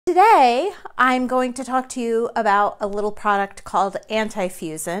Today, I'm going to talk to you about a little product called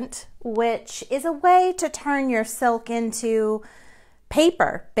Antifusant, which is a way to turn your silk into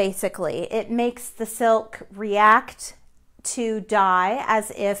paper, basically. It makes the silk react to dye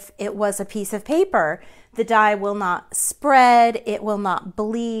as if it was a piece of paper. The dye will not spread, it will not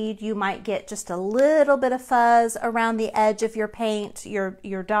bleed. You might get just a little bit of fuzz around the edge of your paint,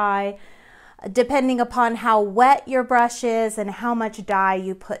 your dye, depending upon how wet your brush is and how much dye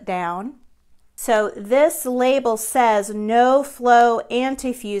you put down. So this label says no flow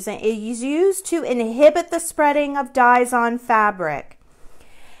antifusant. It is used to inhibit the spreading of dyes on fabric.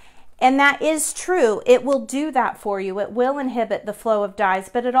 And that is true. It will do that for you. It will inhibit the flow of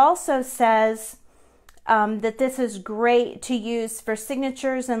dyes, but it also says that this is great to use for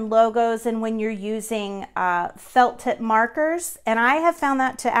signatures and logos and when you're using felt tip markers. And I have found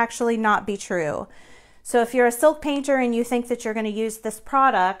that to actually not be true. So if you're a silk painter and you think that you're going to use this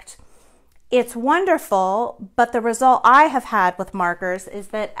product, it's wonderful, but the result I have had with markers is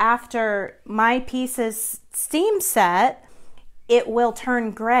that after my pieces steam set, it will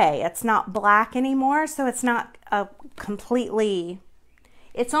turn gray. It's not black anymore, so it's not a completely...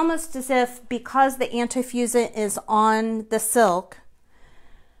 It's almost as if because the antifusant is on the silk,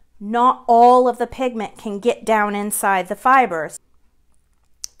 not all of the pigment can get down inside the fibers.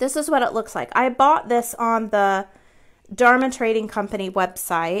 This is what it looks like. I bought this on the Dharma Trading Company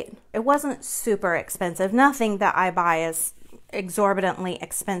website. It wasn't super expensive. Nothing that I buy is exorbitantly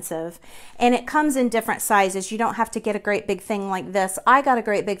expensive. And it comes in different sizes. You don't have to get a great big thing like this. I got a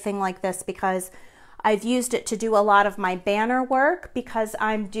great big thing like this because I've used it to do a lot of my banner work because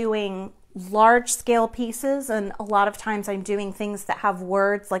I'm doing large scale pieces and a lot of times I'm doing things that have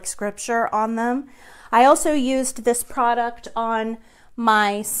words like scripture on them. I also used this product on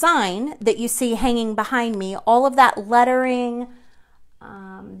my sign that you see hanging behind me. All of that lettering,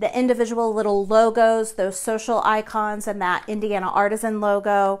 the individual little logos, those social icons, and that Indiana Artisan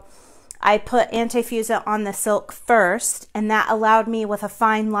logo. I put Antifusant on the silk first, and that allowed me with a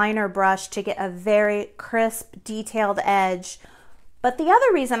fine liner brush to get a very crisp, detailed edge. But the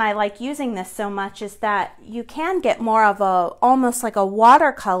other reason I like using this so much is that you can get more of a, almost like a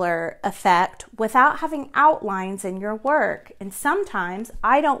watercolor effect without having outlines in your work. And sometimes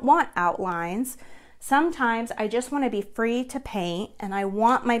I don't want outlines. Sometimes I just want to be free to paint, and I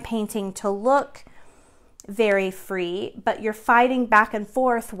want my painting to look very free, but you're fighting back and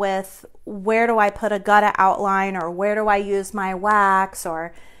forth with where do I put a gutta outline, or where do I use my wax,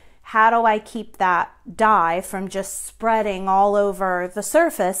 or how do I keep that dye from just spreading all over the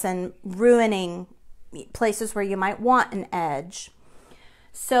surface and ruining places where you might want an edge.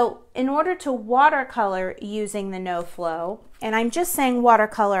 So in order to watercolor using the no flow, and I'm just saying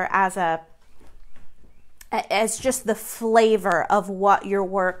watercolor as just the flavor of what your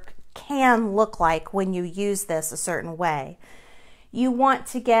work can look like when you use this a certain way. You want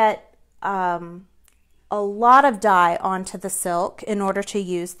to get a lot of dye onto the silk in order to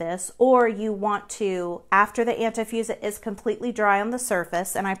use this, or you want to, after the antifusant is completely dry on the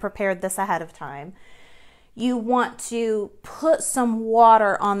surface, and I prepared this ahead of time, you want to put some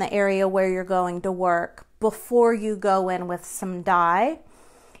water on the area where you're going to work before you go in with some dye,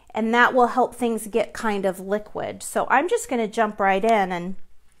 and that will help things get kind of liquid. So I'm just going to jump right in, and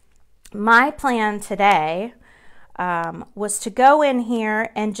my plan today was to go in here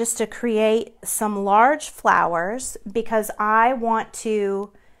and just to create some large flowers because I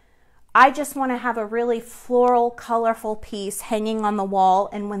just want to have a really floral, colorful piece hanging on the wall.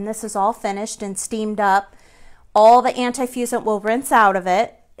 And when this is all finished and steamed up, all the antifusant will rinse out of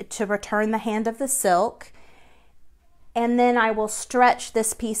it to return the hand of the silk. And then I will stretch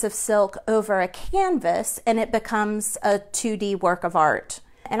this piece of silk over a canvas and it becomes a 2D work of art.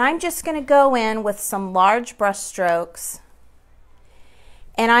 And I'm just going to go in with some large brush strokes,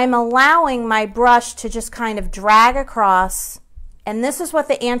 and I'm allowing my brush to just kind of drag across, and this is what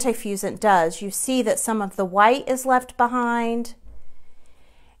the antifusant does. You see that some of the white is left behind,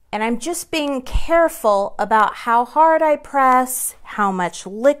 and I'm just being careful about how hard I press, how much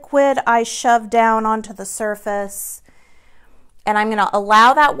liquid I shove down onto the surface, and I'm going to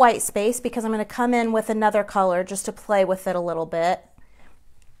allow that white space because I'm going to come in with another color just to play with it a little bit.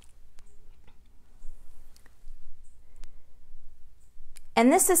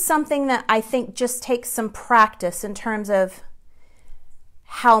 And this is something that I think just takes some practice in terms of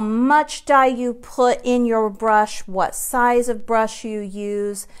how much dye you put in your brush, what size of brush you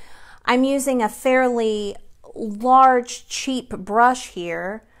use. I'm using a fairly large, cheap brush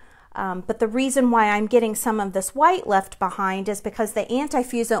here, but the reason why I'm getting some of this white left behind is because the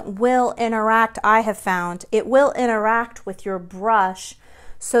antifusant will interact, I have found, it will interact with your brush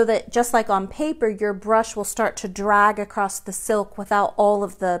so that just like on paper, your brush will start to drag across the silk without all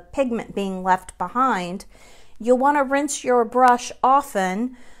of the pigment being left behind. You'll want to rinse your brush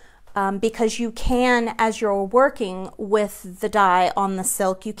often because you can, as you're working with the dye on the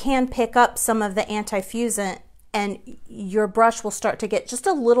silk, you can pick up some of the antifusant and your brush will start to get just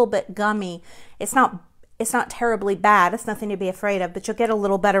a little bit gummy. It's not terribly bad. It's nothing to be afraid of, but you'll get a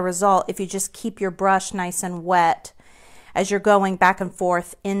little better result if you just keep your brush nice and wet as you're going back and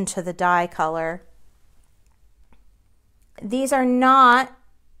forth into the dye color. These are not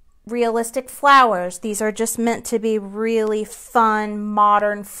realistic flowers. These are just meant to be really fun,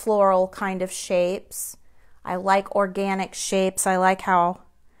 modern, floral kind of shapes. I like organic shapes. I like how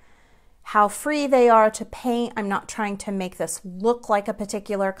free they are to paint. I'm not trying to make this look like a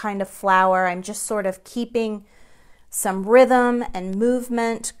particular kind of flower. I'm just sort of keeping some rhythm and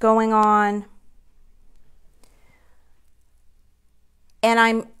movement going on. And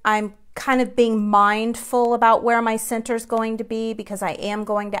I'm kind of being mindful about where my center is going to be because I am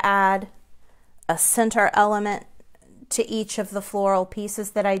going to add a center element to each of the floral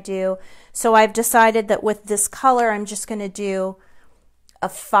pieces that I do. So I've decided that with this color, I'm just going to do a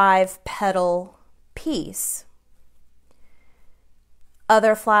 5-petal piece.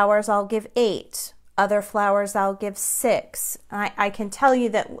 Other flowers I'll give 8. Other flowers I'll give 6. I can tell you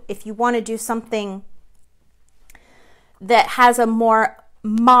that if you want to do something that has a more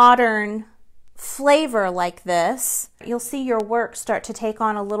modern flavor like this, you'll see your work start to take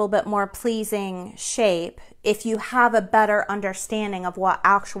on a little bit more pleasing shape if you have a better understanding of what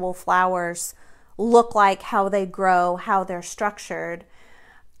actual flowers look like, how they grow, how they're structured.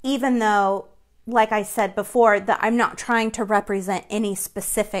 Even though, like I said before, that I'm not trying to represent any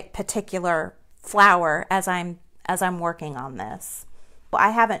specific particular flower as I'm working on this. I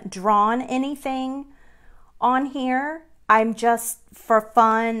haven't drawn anything on here. I'm just, for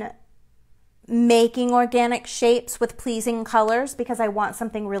fun, making organic shapes with pleasing colors because I want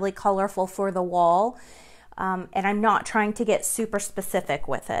something really colorful for the wall. And I'm not trying to get super specific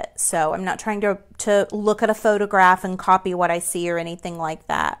with it. So I'm not trying to look at a photograph and copy what I see or anything like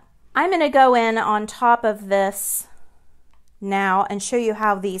that. I'm going to go in on top of this now and show you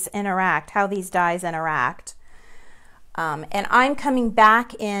how these interact, how these dyes interact. And I'm coming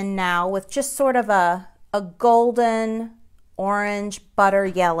back in now with just sort of a golden orange butter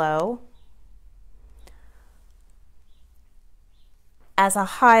yellow as a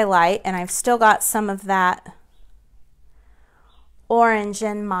highlight, and I've still got some of that orange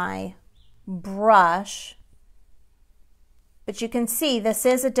in my brush, but you can see this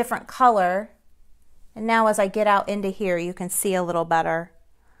is a different color, and now as I get out into here you can see a little better.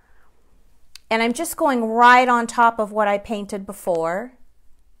 And I'm just going right on top of what I painted before.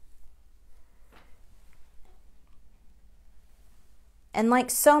 And like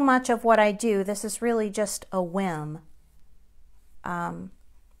so much of what I do, this is really just a whim.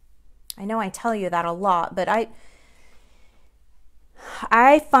 I know I tell you that a lot, but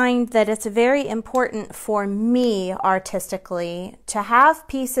I find that it's very important for me artistically to have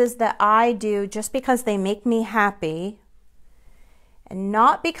pieces that I do just because they make me happy and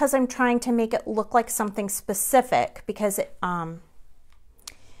not because I'm trying to make it look like something specific, because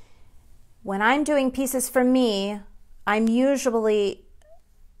when I'm doing pieces for me, I'm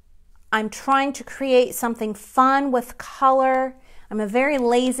trying to create something fun with color. I'm a very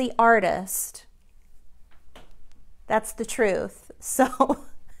lazy artist. That's the truth. So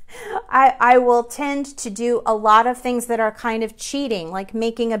I will tend to do a lot of things that are kind of cheating, like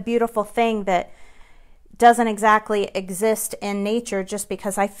making a beautiful thing that doesn't exactly exist in nature just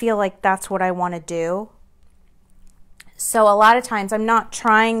because I feel like that's what I want to do. So a lot of times I'm not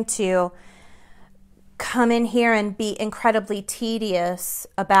trying to come in here and be incredibly tedious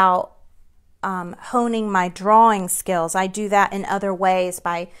about honing my drawing skills. I do that in other ways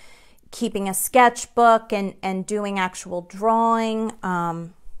by keeping a sketchbook and doing actual drawing,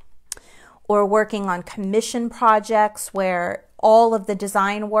 or working on commission projects where all of the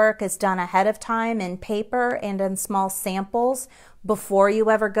design work is done ahead of time in paper and in small samples before you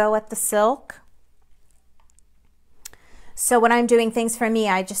ever go at the silk. So when I'm doing things for me,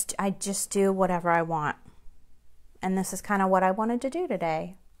 I just do whatever I want. And this is kind of what I wanted to do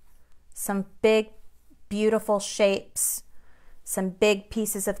today. Some big, beautiful shapes, some big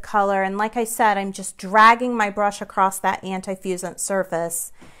pieces of color. And like I said, I'm just dragging my brush across that antifusant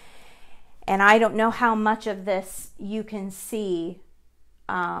surface. And I don't know how much of this you can see,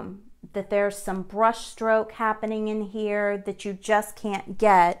 that there's some brush stroke happening in here that you just can't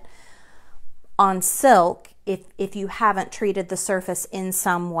get on silk if you haven't treated the surface in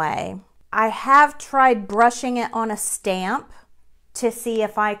some way. I have tried brushing it on a stamp to see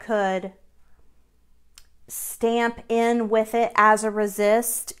if I could stamp in with it as a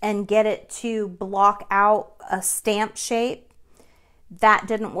resist and get it to block out a stamp shape. That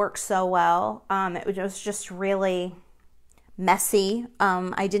didn't work so well. It was just really messy.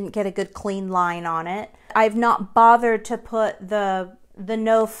 I didn't get a good clean line on it. I've not bothered to put the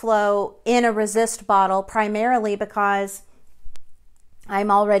No Flow in a resist bottle, primarily because I'm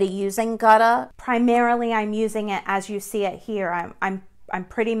already using Gutta. Primarily, I'm using it as you see it here. I'm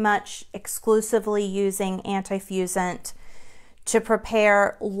pretty much exclusively using Antifusant to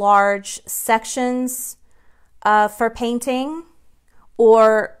prepare large sections for painting,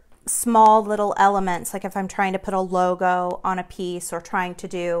 or small little elements, like if I'm trying to put a logo on a piece or trying to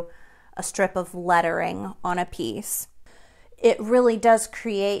do a strip of lettering on a piece. It really does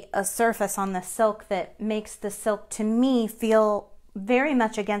create a surface on the silk that makes the silk, to me, feel very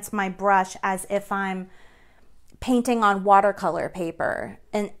much against my brush as if I'm painting on watercolor paper.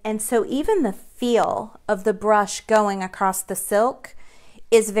 And so even the feel of the brush going across the silk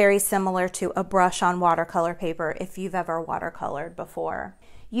is very similar to a brush on watercolor paper if you've ever watercolored before.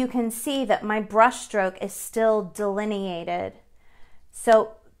 You can see that my brush stroke is still delineated.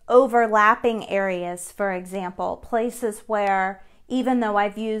 So overlapping areas, for example, places where even though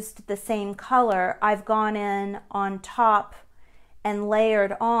I've used the same color, I've gone in on top and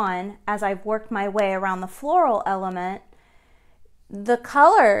layered on as I've worked my way around the floral element, the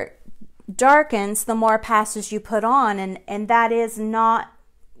color darkens the more passes you put on, and that is not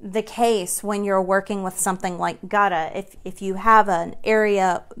the case when you're working with something like Gutta. If you have an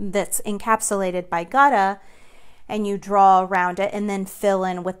area that's encapsulated by Gutta and you draw around it and then fill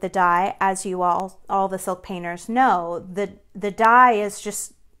in with the dye, as you all the silk painters know, the dye is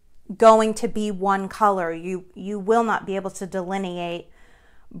just going to be one color. You will not be able to delineate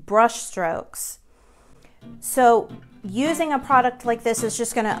brush strokes. So using a product like this is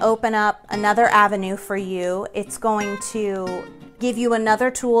just going to open up another avenue for you. It's going to give you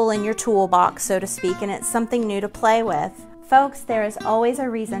another tool in your toolbox, so to speak, and it's something new to play with. Folks, there is always a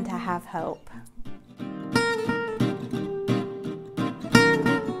reason to have hope.